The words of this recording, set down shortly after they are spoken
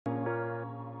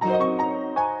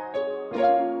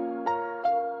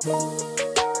Hi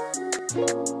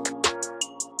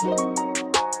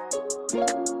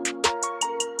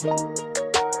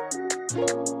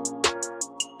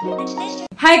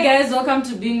guys, welcome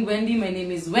to Being Wendy. My name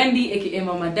is Wendy, aka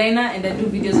Mama Dina, and I do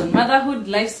videos on motherhood,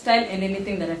 lifestyle, and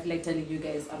anything that I feel like telling you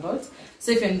guys about.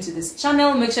 So if you're new to this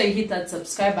channel, make sure you hit that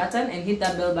subscribe button and hit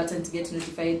that bell button to get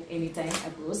notified anytime I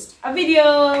post a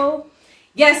video.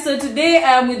 Yes, so today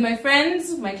I'm with my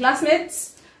friends, my classmates.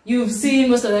 You've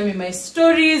seen most of them in my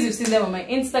stories, you've seen them on my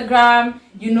Instagram.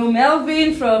 You know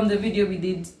Melvin from the video we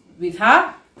did with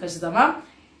her, because she's a mom.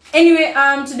 Anyway,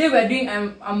 today we're doing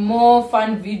a more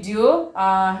fun video.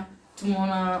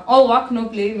 Tomorrow, all work, no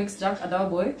play makes Jack a dull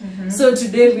boy. So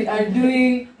today we are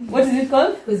doing, what is it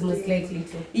called? Who's most likely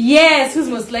to? Yes, who's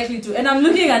most likely to. And I'm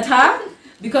looking at her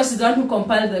because she's the one who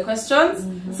compiled the questions.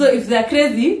 So if they're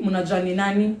crazy, munajua ni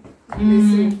nani.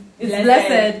 It's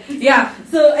blessed. Yeah.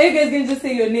 So are you guys going to just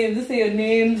say your names? Just say your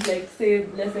names, like say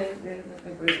blessed.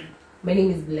 My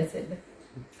name is Blessed.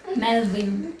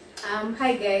 Melvin.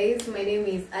 Hi guys, my name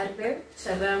is Arpe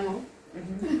Sharamo.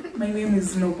 My name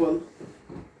is Noble.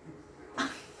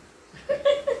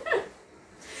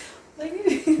 I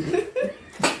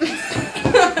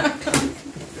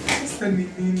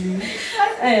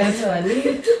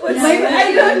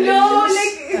don't know,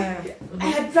 like I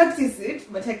had practiced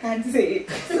it, but I can't say it.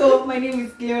 So my name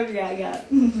is Gloria. Yeah.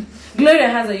 Gloria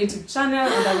has a YouTube channel,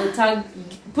 and I will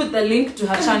put the link to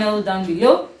her channel down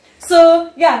below. So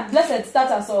yeah, Blessed,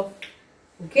 start us off.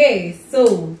 Okay,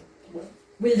 so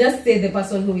we'll just say the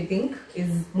person who we think is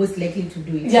most likely to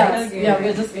do it. Yeah, okay. Yeah,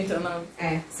 we're just going to announce.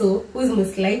 So who's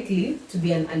most likely to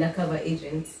be an undercover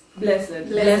agent? Blessed.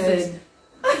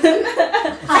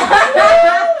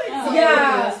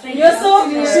 Yeah, you're so,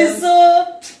 she's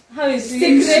so, how is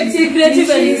she? Secretive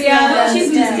and mysterious.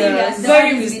 She's mysterious.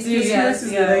 Very mysterious. This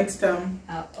is the right term.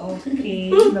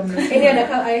 Okay. Any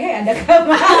undercover?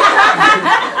 Undercover.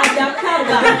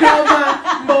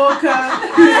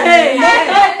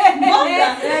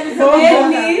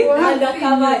 Any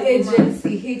undercover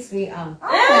agency hits me up.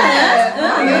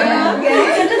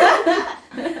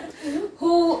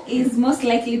 Who is most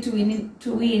likely to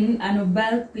win a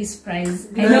Nobel Peace Prize?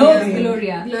 I know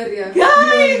Gloria. Gloria.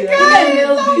 Yay!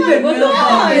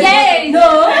 No,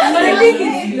 but I think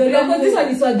it's Gloria because this one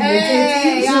is so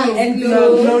aggressive. And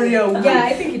Gloria. Yeah,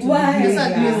 I think it was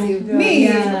Me.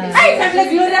 I can like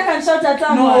Gloria can shout at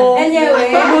someone. No,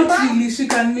 anyway. not really. She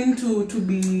can mean to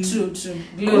be True.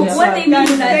 Gloria. What they mean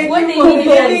is that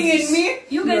in me.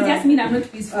 you guys just mean I'm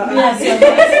not peaceful. Yes,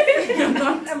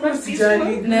 I'm not peaceful.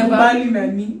 Never.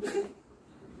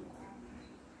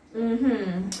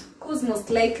 Who's most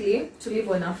likely to live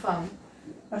on a farm?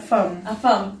 A farm. A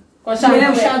farm. Where?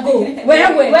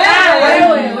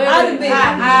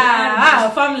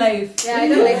 Farm life. Yeah, I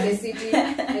don't like the city.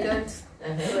 I don't.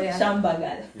 So yeah. And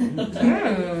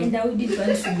I did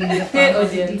want to be in the Hey, farm.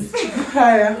 audience.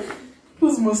 Hiya.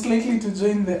 Who's most likely to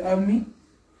join the army?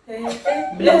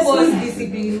 Blessed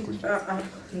discipline.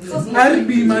 I'll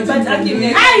be imagine.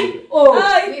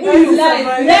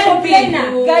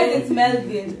 Guys, it's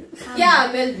Melvin.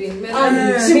 Yeah, Melvin.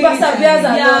 She perseveres a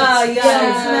lot. It's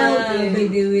Melvin, by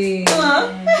the way.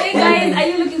 Hey guys, are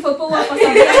you looking for power for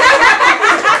something?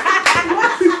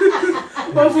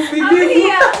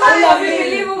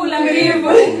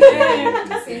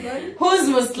 Who's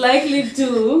most likely to?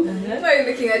 Why are you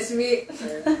looking at me? It's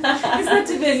not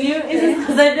even you. It's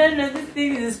because I don't know this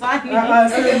thing is funny.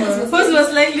 Who's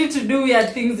most likely to do weird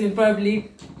things in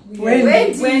public? Wendy.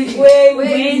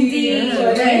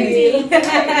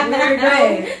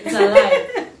 It's a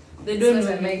lie. They don't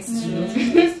know. It's true.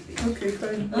 Okay,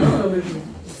 fine.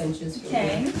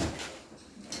 Okay.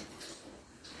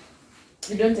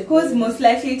 You don't take Who's most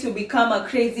likely to become a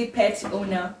crazy pet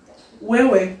owner?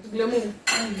 Where?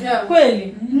 Yeah.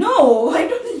 Kweli? No, I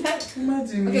don't like.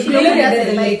 Imagine. Okay, Gloria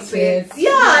doesn't like pets.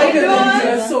 Yeah, I don't.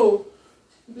 Yeah, so.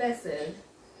 Blessed.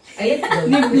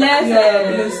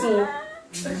 So.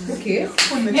 Okay.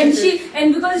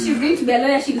 And because she's going to be a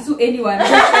lawyer, she'll sue anyone. True.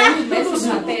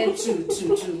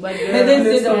 But then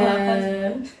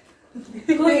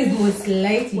who is most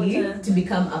likely to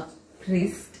become a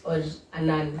priest or a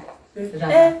nun?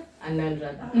 Rather, a nun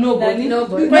rather. Nobody.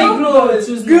 Glory.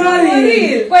 Choose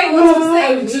Glory.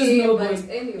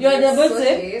 You're the both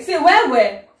say. Say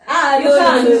where?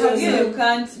 You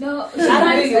can't. No,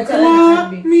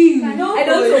 Me. No, I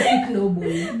don't pick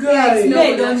nobody. Guys. No,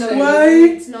 I don't know. Why?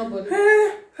 it's nobody.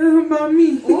 Mommy.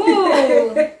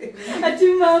 Ati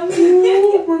mommy.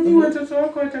 Mommy watoto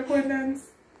wako watakuwa dance.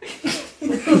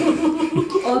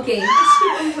 Okay.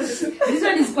 This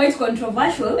one is quite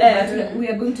controversial, but we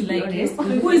are going to be honest.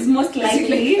 Who is most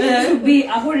likely to be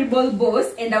a horrible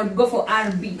boss? And I would go for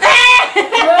RB.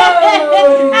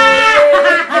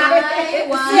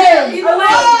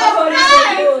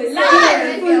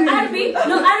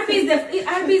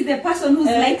 RB is the person who's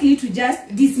likely to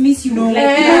just dismiss you. No,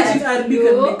 imagine RB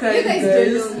can be kind,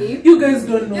 guys. You guys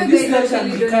don't know. This girl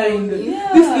can be kind.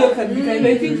 This girl can be kind.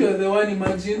 I think you're the one,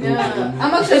 imagine.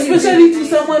 Especially to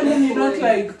someone whom you don't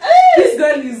like. This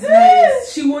girl is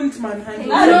nice. She won't manhandle.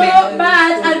 No,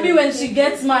 but RB when she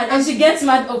gets mad, and she gets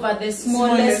mad over the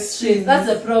smallest shit, that's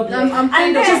a problem.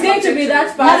 And she's going to be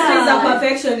that person. She's a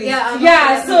perfectionist.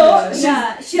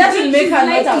 That will make her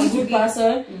not a good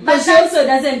person. But she also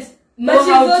doesn't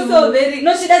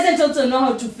know she doesn't also know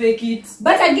how to fake it.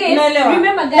 But again,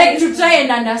 remember guys, like to try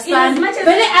and understand. But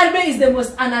RB is the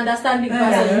most ununderstanding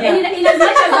person. And in as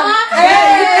much as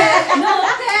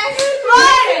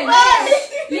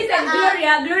listen,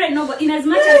 Gloria, no, but in as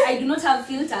much as I do not have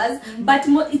filters, but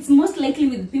it's most likely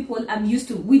with people I'm used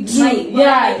to, with my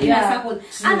inner circle.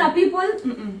 Other people,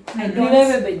 I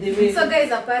don't. So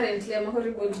guys, apparently I'm a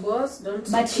horrible boss.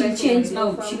 Don't. But she'll change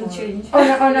now. She will change.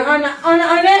 Okay.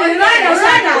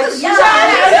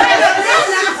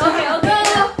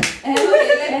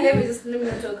 Let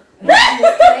me talk.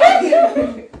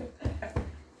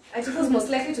 I think who's most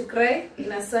likely to cry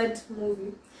in a sad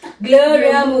movie?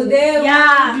 Gloria Mudeo.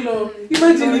 Yeah.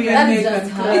 Imagine even me can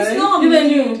cry. It's not even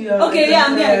you. Okay, yeah,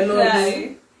 me I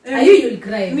cry. You'll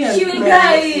cry. She will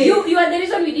cry. You are the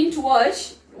reason we didn't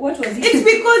watch. What was it? It's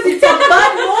because it's a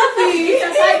bad movie. It's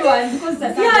a sad one. Because it's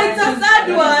a sad one. It's a sad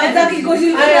one. Exactly, because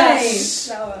you cry.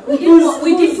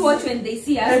 We didn't watch when they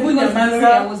see us because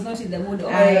Gloria was not in the mood.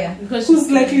 Who's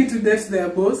likely to date their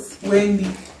boss? Wendy.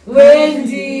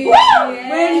 Wendy.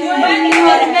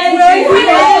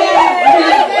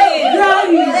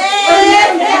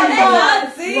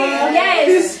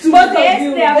 Yes, both of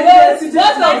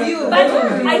you. But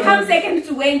I come second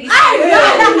to Wendy. I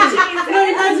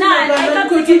come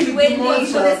second to Wendy.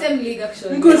 For the same league,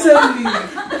 actually.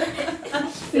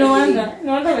 No wonder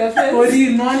we're friends. What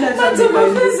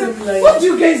do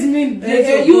you guys mean?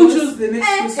 You choose the next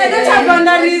question. I don't have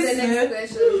boundaries. The next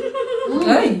question.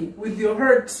 With your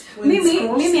hurt. Mimi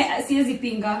siwezi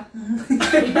pinga.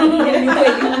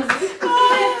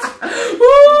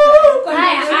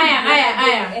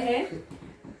 Haya.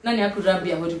 Nani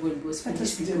akurabia horrible boss? To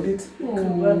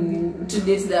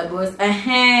date their boss.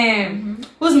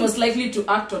 Who's most likely to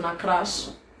act on a crush?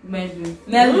 Melvin.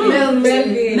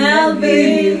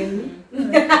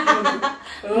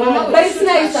 But it's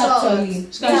nice actually.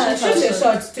 Shoot your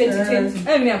shot. 2020.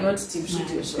 I mean, I'm not team shoot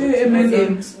your shot.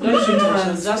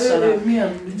 Just shut up.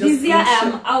 This year I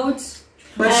am out.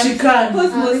 But she can.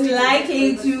 Who's most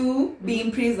likely to be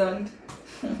imprisoned?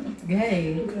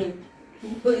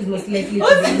 Who is most likely to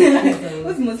be imprisoned?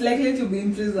 Who's most likely to be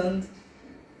imprisoned?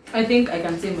 I think I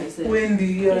can say myself.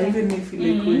 Wendy, even if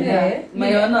you like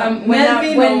Wendy.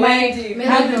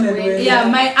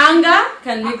 My anger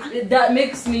can that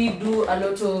makes me do a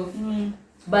lot of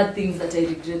bad things that I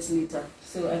regret later.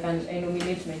 So I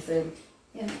nominate myself.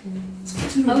 Yeah.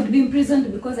 I would be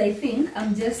imprisoned because I think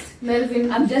I'm just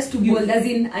too bold, as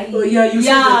in you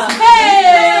said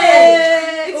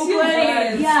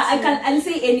I'll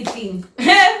say anything.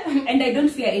 And I don't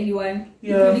fear anyone,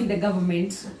 including the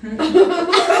government.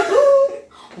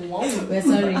 We're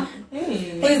sorry.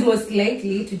 Who is most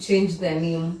likely to change their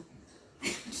name?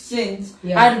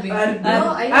 RB.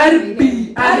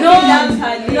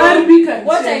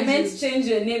 What I meant change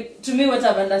your name, to me what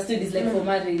I've understood is like for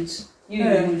marriage.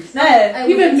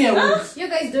 Even me, I would. You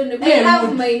guys don't know. I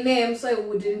have my name, so I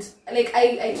wouldn't. Like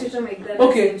I treasure my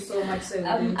grandma's name so much, so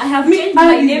I wouldn't. I have changed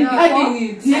my name before. I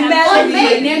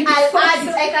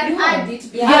can add it.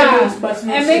 But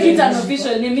I make it an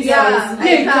official name. I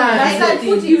can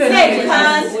put it. I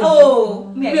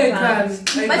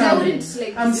can't. But I wouldn't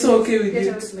like. I'm so okay with get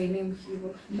it. out my name here.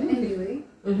 But anyway,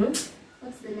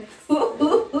 what's the next?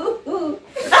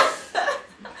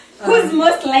 Who's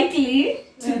most likely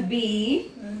to be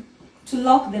to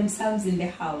lock themselves in the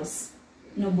house?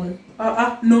 Noble.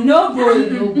 Noble.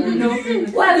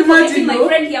 Why are we forgetting my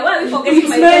friend here? Why are we forgetting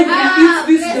my friend here? It's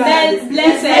this guy.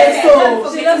 Blessed.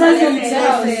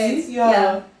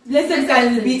 Blessed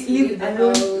can live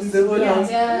alone in the whole house.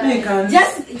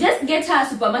 Just get her a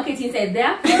supermarket inside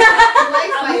there.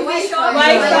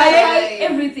 Wi-Fi,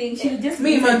 everything. She'll just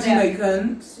imagine I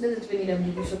can't. Doesn't even need a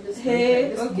movie shop. Just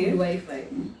okay. Wi-Fi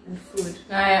and food.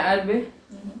 Albe.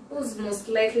 Who's most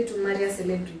likely to marry a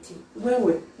celebrity?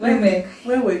 Wewe. Ni wewe.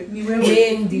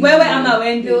 Wendy. Wewe ama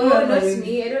Wendy? No, not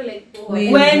me. I don't like both.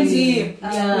 Wendy.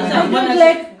 Yeah. I don't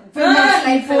like famous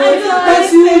people.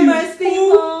 Famous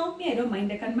people. Me, I don't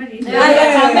mind. I can marry. I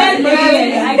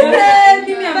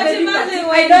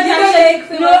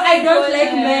don't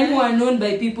like men who are known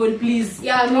by people, please.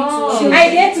 Yeah, me too. I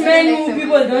date men who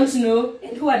people don't know.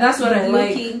 And who are That's what I like.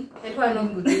 looking. And who are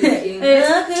not good looking.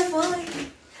 Okay, fine.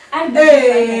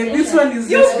 Hey, this one is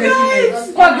just definite.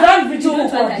 For grand video,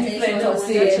 Don't want different.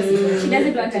 attention. She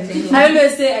doesn't want attention. I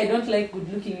always say I don't like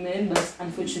good-looking men, but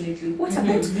unfortunately, What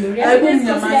about Gloria? I Let's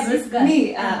don't consider this girl.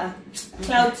 Me,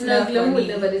 clout No, love. Glam will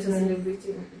never date a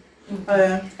celebrity. Shut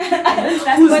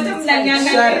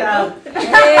up.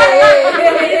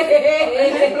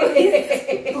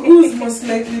 Who's most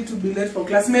likely to be late for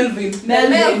class? Melvin.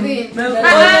 Melvin.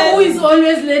 who is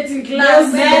always late in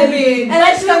class? Melvin. And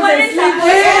I should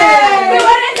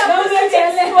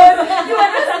You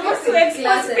are not supposed to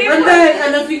expose people. And then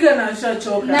anafika na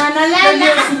ashachoka. Ndani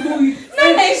ya asubuhi.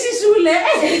 naishi shule.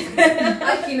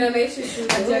 Akina naishi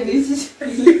shule.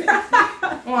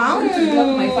 I have to block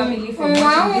my family from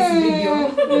watching this video. I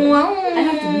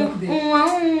have to block them.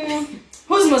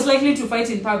 Who's most likely to fight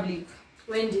in public?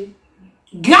 Wendy.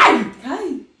 Guy!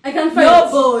 I can fight. No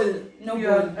ball. No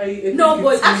Yeah, ball. I think No it's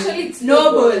ball. me. Actually, it's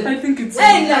No ball. I think it's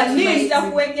Hey, me. nani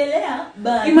nitakuwekelea?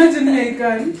 But Imagine me, I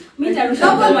can't. Me nitarusha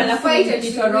No mdomo one alafu fight and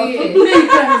nitoroke. Me, I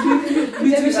can't.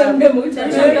 Nitarusha mdomo,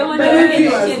 nitarusha mdomo, But nitarusha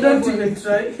viewers, mdomo. don't even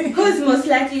try. who's most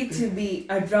likely to be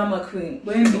a drama queen?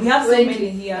 Wendy. We have so Wendy. many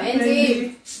here.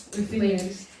 Wendy.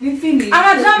 We finished.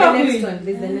 I'm a drama The next queen. one.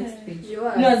 There's the next page. You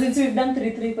are. No, since we've done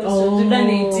 3 questions, Oh. we've done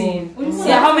 18.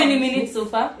 Yeah, how many minutes so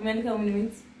far? Imeandika how many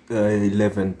minutes?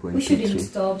 11.23. We shouldn't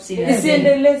stop saying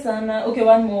Isiendelee sana. Okay,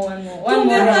 one more. One more.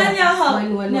 Tumefanya hapa.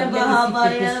 One. Never Let me have see I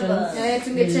the ever. questions.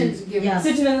 Tungechange game. Yeah.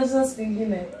 Si tunaweza sasa siku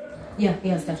ingine.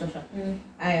 Yeah, Statosha.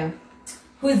 Aya.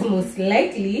 Who is most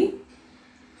likely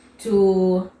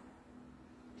to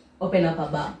open up a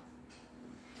bar?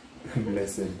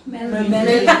 Blessed.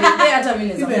 Hata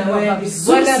mimi naweza Even kuwa Wendy.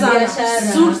 Zuri sana.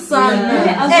 Zuri sana.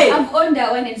 Yeah, I've owned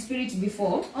that one in spirit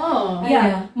before. Oh.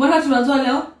 Yeah. Mbona tunazoa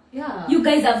leo? Yeah. You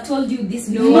guys have told you this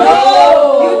before. You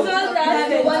told us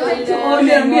You wanted to own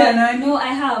Uliambia one. nani? No, I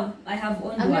have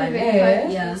owned I'm not one. even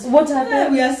fine. Yeah. What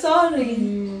happened? We are sorry.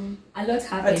 A lot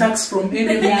happened. Attacks from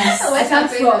enemies. Yes. What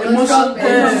happened? Emotional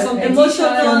From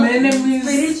from enemies.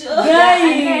 Spiritual.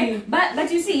 Okay.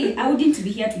 But you see, I wouldn't be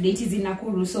here today. It is in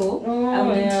Nakuru, so I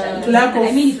wouldn't. yeah. Lack of-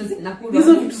 I mean, it was in Nakuru.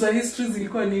 Hizo vitu za history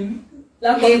zilikuwa nini?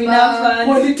 Lack of enough funds.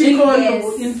 Political Yes.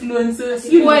 influences.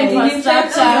 Poor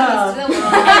infrastructure.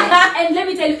 Yeah. And let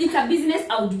me tell you, it's a business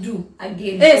I would do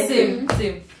again. Hey, same.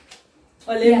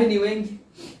 Wale ni wengi.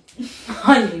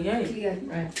 Clearly.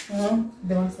 Right.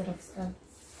 The one set of stuff.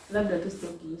 Labda tu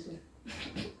stop hizo.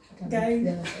 Guys.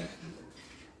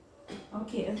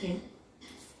 Okay.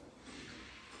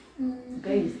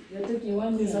 Guys, you're taking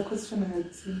one There's a year. question I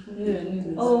had seen.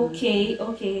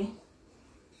 Okay.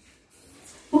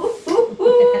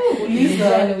 Uliza.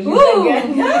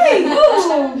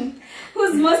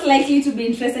 Who's most likely to be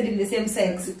interested in the same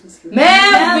sex?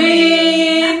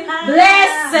 Melvin!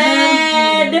 Blessed!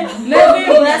 Melvin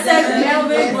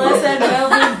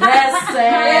blessed!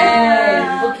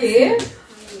 Okay.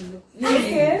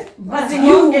 Okay. But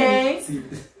you gang.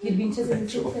 You've been chosen in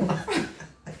the same.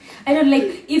 I don't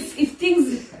like if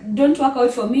things don't work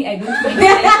out for me. I don't mind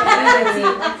playing for the other team.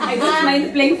 I don't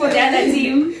mind playing for the other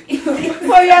team.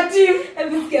 For your team.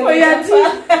 For your team.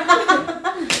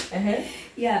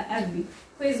 Yeah, Abby.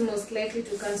 Who is most likely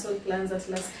to cancel plans at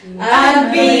last minute?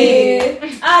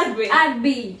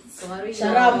 Abby. Sorry.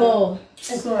 Sharamo.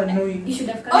 So annoying. You should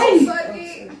have Oh, cancelled.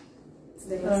 sorry. It's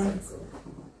the last one, so.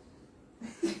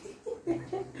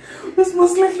 Who's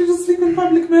most likely to sleep in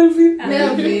public, Melvin?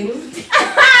 Melvin.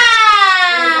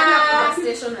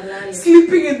 Station alone.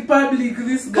 Sleeping in public,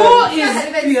 this guy. Who is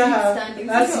standing?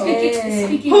 That's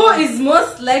Speaking Who is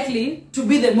most likely to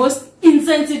be the most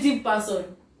insensitive person?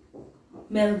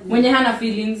 Melvin. Mwenye hana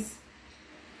feelings.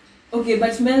 Okay,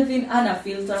 but Melvin ana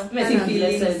filter. I think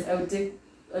blessed. I would take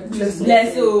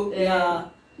Bless you. Yeah.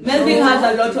 Melvin has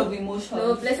a lot of emotion.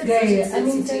 No, blessed Guys, is I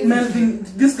mean, sensitive. Melvin,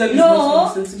 this girl is No,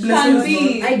 not sensitive. can Blessed is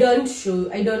be. I don't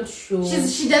show.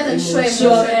 She doesn't show emotion.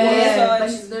 emotion, Yeah. but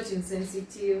she's not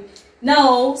insensitive.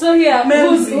 Now, So here,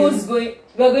 Melvin. who's going?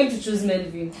 We're going to choose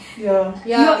Melvin. not. Yeah.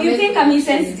 Yeah, you think I'm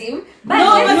insensitive? But no,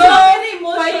 but let's- you're very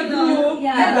emotional.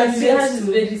 Yeah. But she is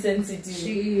very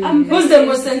sensitive. I'm Who's very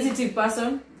the most sensitive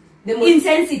person? The most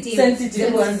insensitive. Sensitive.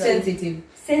 the most one. sensitive.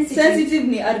 Sensitive. Sensitive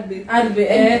ni Arbe. Arbe.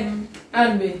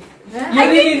 Arbe.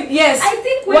 Yes. I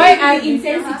think Why Wendy are would be you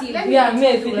insensitive. Yeah, me,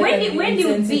 I feel like Wendy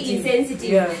would be insensitive.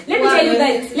 Yeah. Let me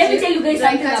tell you guys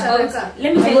something about.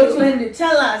 Let me tell you. Wendy,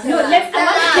 tell us. No, I want to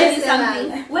tell you Tell us.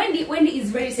 something. Wendy is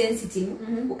very sensitive.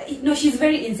 No, she's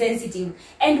very insensitive.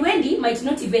 And Wendy might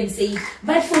not even say it.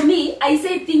 But for me, I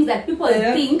say things that people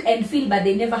think and feel, but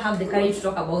they never have the courage to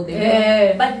talk about them.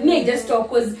 Yeah. But me, I just talk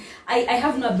because I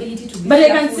have no ability to be But I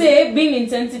careful. can say being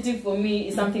insensitive for me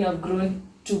is something I've grown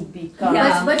to become.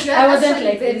 Yeah. But you're I wasn't actually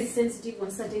like very this. sensitive on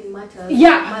certain matters.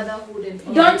 Yeah. Motherhood and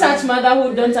all Don't that. touch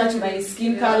motherhood, don't touch my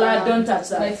skin color, don't touch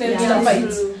that. My favorite Stuff like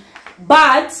is it.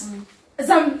 But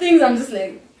some things I'm just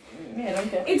like, I don't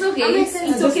care. It's okay. I'm It's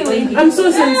sensitive. okay, Wendy. I'm so You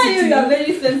are sensitive.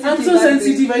 very sensitive. I'm so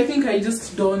sensitive. I think I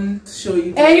just don't show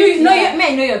it. And you know,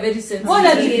 I know you're very sensitive. What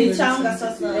does Yeah. it changa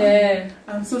sasa? Yeah.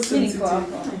 I'm so sensitive.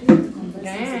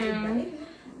 Damn.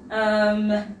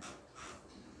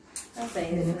 The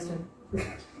next one.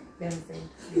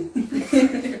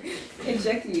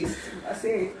 Exactly. I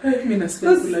say Mimi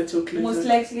nasikia kula chocolate. most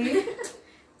likely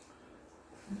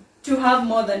to have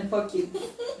more than 4 kids.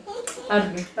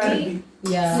 Arby.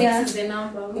 Yeah. Six is the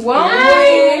number. Wow.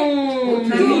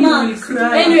 Na mimi will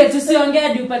cry. Anyway, tusiongea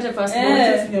hadi upate first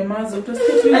Nyamaza,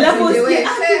 utasikia tu. Alafu They usikie, were-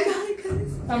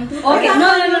 Okay,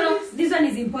 no. This one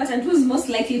is important. Who's most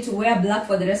likely to wear black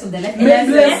for the rest of their life? Bless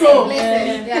her.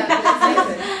 Listen, yeah,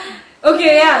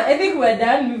 Okay, yeah, I think we're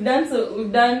done. We've done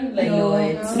like No,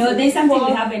 there's something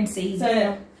we haven't said.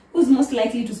 So, Who's most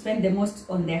likely to spend the most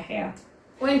on their hair?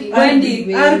 Wendy.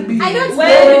 Wendy. Arby. I don't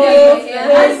Well, spend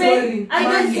I I say I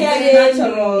don't Mandy. care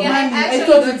natural. Yeah, I I actually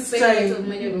thought don't it's spend a lot time. of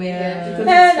money on my Yeah. hair.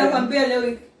 Hey, nakwambia leo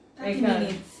 30 I can't.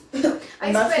 minutes. I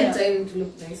spend time to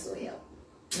look nice, so yeah.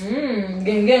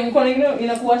 Genge, mkono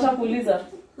inakuwasha kuuliza.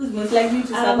 Who's most likely to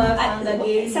survive Hunger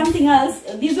Games? Something else.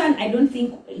 This one I don't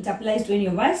think it applies to any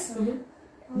of us.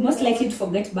 Most likely to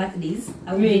forget birthdays.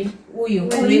 I will. Huyo.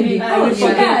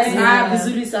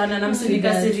 Vizuri sana na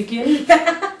msinikasirikie.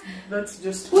 That's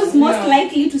just Who's most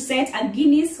likely to set a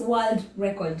Guinness World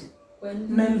Record?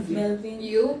 Melvin.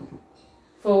 You?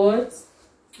 For what?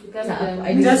 Because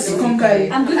Just conquer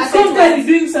it. I'm going to Conquer it,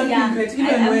 doing something Yeah, great. Even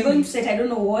I'm when going to set. I don't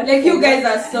know what. Like you guys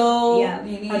are so Yeah.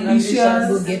 ambitious.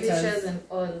 ambitious and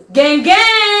all. Gang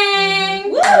gang!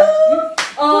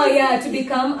 Oh yeah, to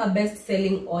become a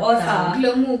best-selling author.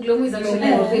 Glomu is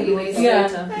actually a really nice Yeah.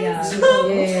 writer. Yeah.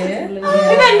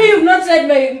 Even me, you've not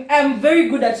said I'm very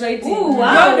good at writing. Ooh,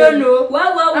 wow. You don't know.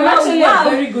 Wow. I'm actually a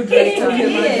very good writer.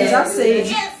 Yeah. Just say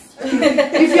it.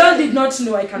 If y'all did not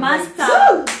know, I can write.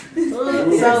 Master.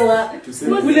 Sawa.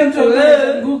 William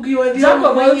Ngugi wa Talk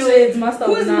about it, master of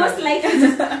Who's none. most likely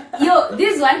to... Yo,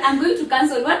 this one I'm going to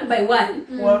cancel one by one.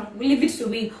 What? Leave it to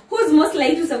me. Who's most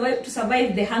likely to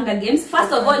survive the Hunger Games?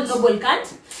 First of all, Noble can't.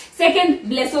 Second,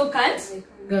 Blesso can't.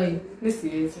 Go.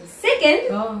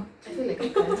 Second, Oh. I feel like I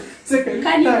can. Second.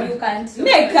 can you can't.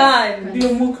 Me can.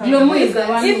 Glomu can. Glomu is the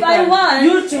one. If who I can. want-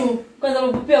 You too. Because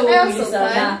I'm a I also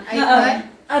can. I can.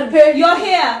 Arbe, Your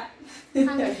hair.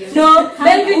 Hunger Games. No,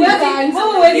 Melvin, you can't.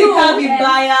 when you have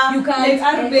vibaya. You can't. Like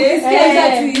Arbe.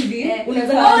 Sikia tu hivi.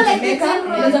 Unaweza Oh, kuwa like the Jamaica, ten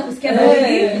roll. unaweza kusikia Eh.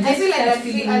 baridi. I feel like I'd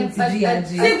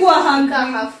Sikuwa hungry.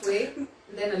 halfway.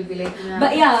 Then I'll be like, nah.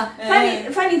 But yeah,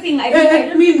 funny thing, I don't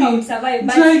think I would survive.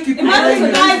 But Try keep Imagine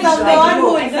trying. tonight I'm the one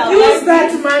who is Use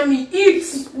that money.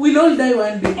 Eat. We'll all die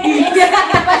one day. Eat.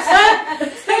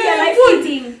 spend your life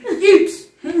eating. Eat.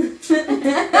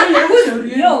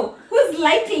 Yo,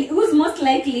 who's most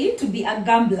likely to be a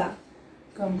gambler?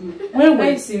 Where I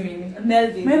was see me.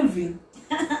 Melvin. Melvin?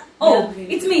 Oh,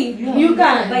 it's me. You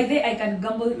can. By the I can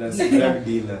gamble. Plus drug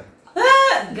dealer.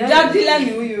 Drug dealer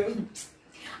ni huyu.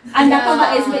 Undercover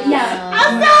as yeah.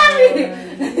 I'm sorry.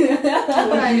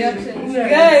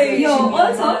 Guys. Yo,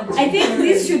 also, I think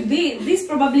this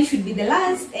probably should be the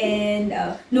last. And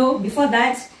no, before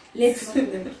that, let's.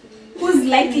 Who's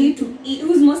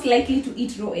most likely to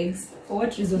eat raw eggs? For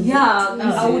what reason? Yeah,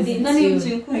 I wouldn't. I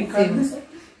can't.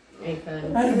 I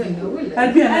can.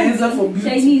 I'd be an answer for beauty.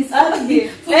 Chinese. For beauty.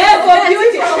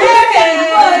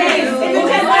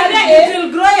 It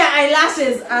will grow your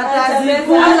eyelashes.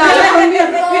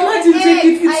 Imagine take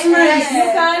it. It's nice. You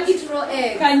can't eat raw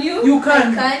egg. Can you? You I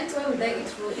can. can't. Why would I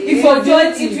eat raw egg? If for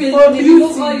beauty, it For will remove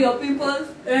beauty. all your pimples.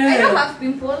 I don't have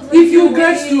pimples. If you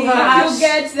get to have. You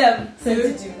get them.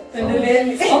 Sensitive.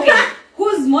 Okay.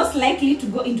 Who's most likely to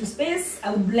go into space? I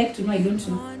would like to know. I don't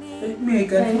know. Me, I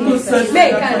can go search for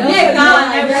Make that.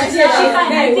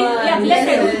 Yeah,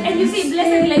 Blessed. And you see,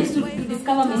 Blessed likes to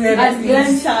discover mysteries. Yeah,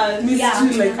 Adventures.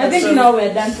 Mystery like I think that. now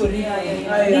we're done for real.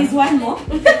 There's one more.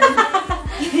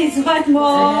 There's one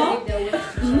more.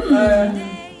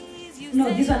 No,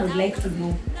 this one I would like to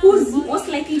know. Who's most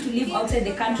likely to live outside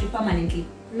the country permanently?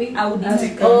 Me, I would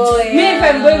insist. Oh, yeah. Me, if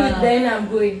I'm going with Diana, I'm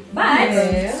going. But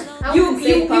I you would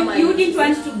say permanent. you didn't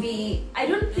want to be. I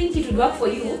don't think it would work for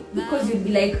you because you'd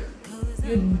be like,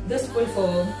 those people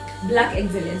for black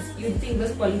excellence. You'd think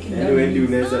those people looking down. Anyway, you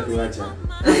unaweza tuacha.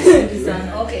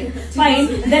 Okay, fine.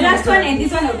 The last one and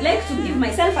this one, I would like to give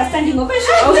myself a standing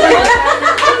ovation.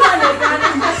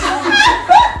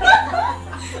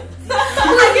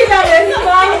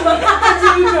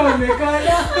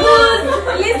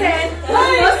 Listen,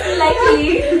 who's most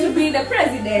likely to be the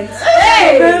president?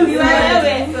 Hey!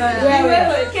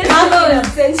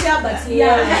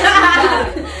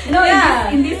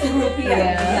 In this group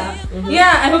here.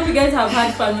 Yeah, I hope you guys have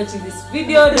had fun watching this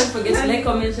video. Don't forget to like,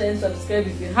 comment, share, and subscribe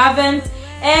if you haven't.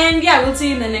 And yeah, we'll see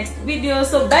you in the next video.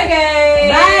 So bye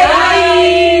guys.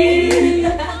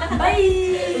 Bye.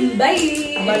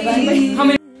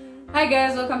 Bye. Hi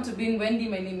guys, welcome to Being Wendy.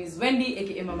 My name is Wendy,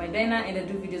 aka Mama Dina, and I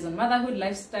do videos on motherhood,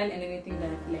 lifestyle, and anything that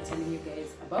I feel like telling you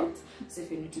guys about. So if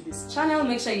you're new to this channel,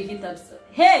 make sure you hit that.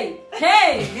 Hey!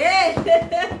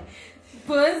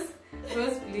 Pause,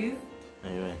 please.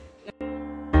 Anyway.